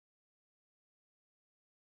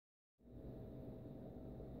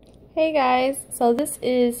Hey guys, so this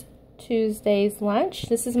is Tuesday's lunch.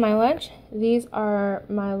 This is my lunch. These are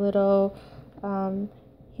my little ham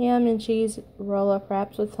and cheese roll-up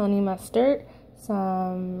wraps with honey mustard,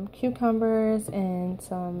 some cucumbers and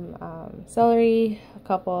some celery, a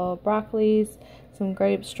couple broccolis, some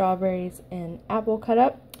grapes, strawberries, and apple cut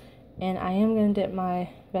up. And I am going to dip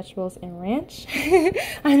my vegetables in ranch.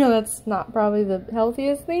 I know that's not probably the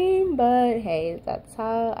healthiest thing, but hey, that's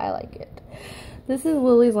how I like it. This is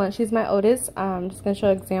Lily's lunch. She's my oldest. I'm just going to show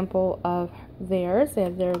an example of theirs. They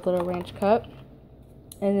have their little ranch cup.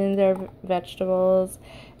 And then their vegetables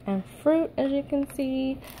and fruit, as you can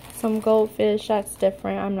see. Some goldfish. That's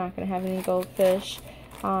different. I'm not going to have any goldfish.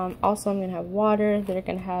 Also, I'm going to have water. They're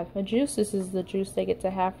going to have a juice. This is the juice they get to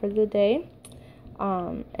have for the day.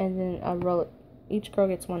 And then a roll. Each girl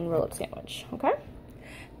gets one roll-up sandwich. Okay?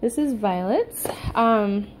 This is Violet's.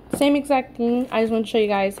 Same exact thing. I just want to show you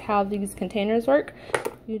guys how these containers work.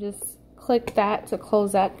 You just click that to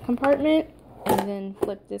close that compartment, and then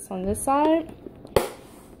flip this on this side.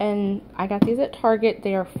 And I got these at Target.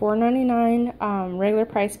 They are $4.99 regular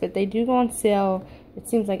price, but they do go on sale. It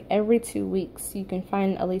seems like every 2 weeks you can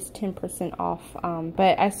find at least 10% off.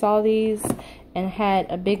 But I saw these and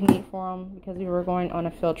had a big need for them because we were going on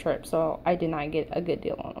a field trip, so I did not get a good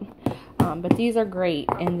deal on them. But these are great,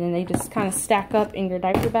 and then they just kind of stack up in your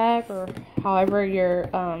diaper bag or however you're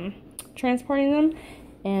transporting them.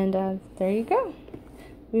 And there you go.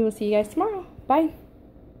 We will see you guys tomorrow. Bye.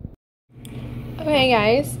 Okay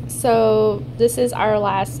guys, so this is our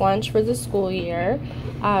last lunch for the school year.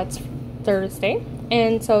 It's Thursday,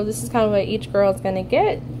 and so this is kind of what each girl is going to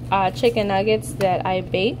get. Chicken nuggets that I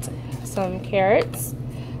baked, some carrots.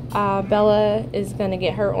 Bella is going to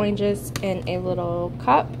get her oranges in a little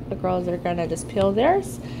cup. The girls are going to just peel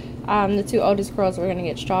theirs. The two oldest girls are going to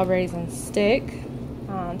get strawberries and stick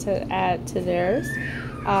to add to theirs.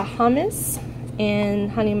 Hummus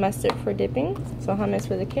and honey mustard for dipping. So hummus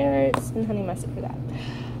for the carrots and honey mustard for that.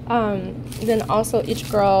 Then also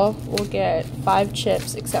each girl will get 5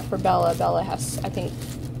 chips except for Bella. Bella has, I think,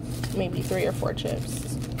 maybe 3 or 4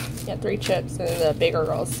 chips. Yeah, 3 chips, and the bigger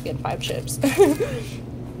girls get 5 chips.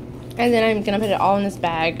 And then I'm going to put it all in this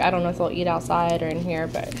bag. I don't know if they'll eat outside or in here,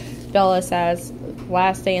 but Bella says,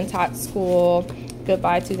 last day in Tot school,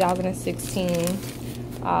 goodbye 2016,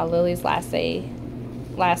 Lily's last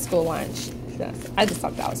school lunch. I just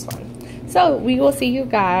thought that was fun. So we will see you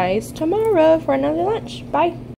guys tomorrow for another lunch. Bye.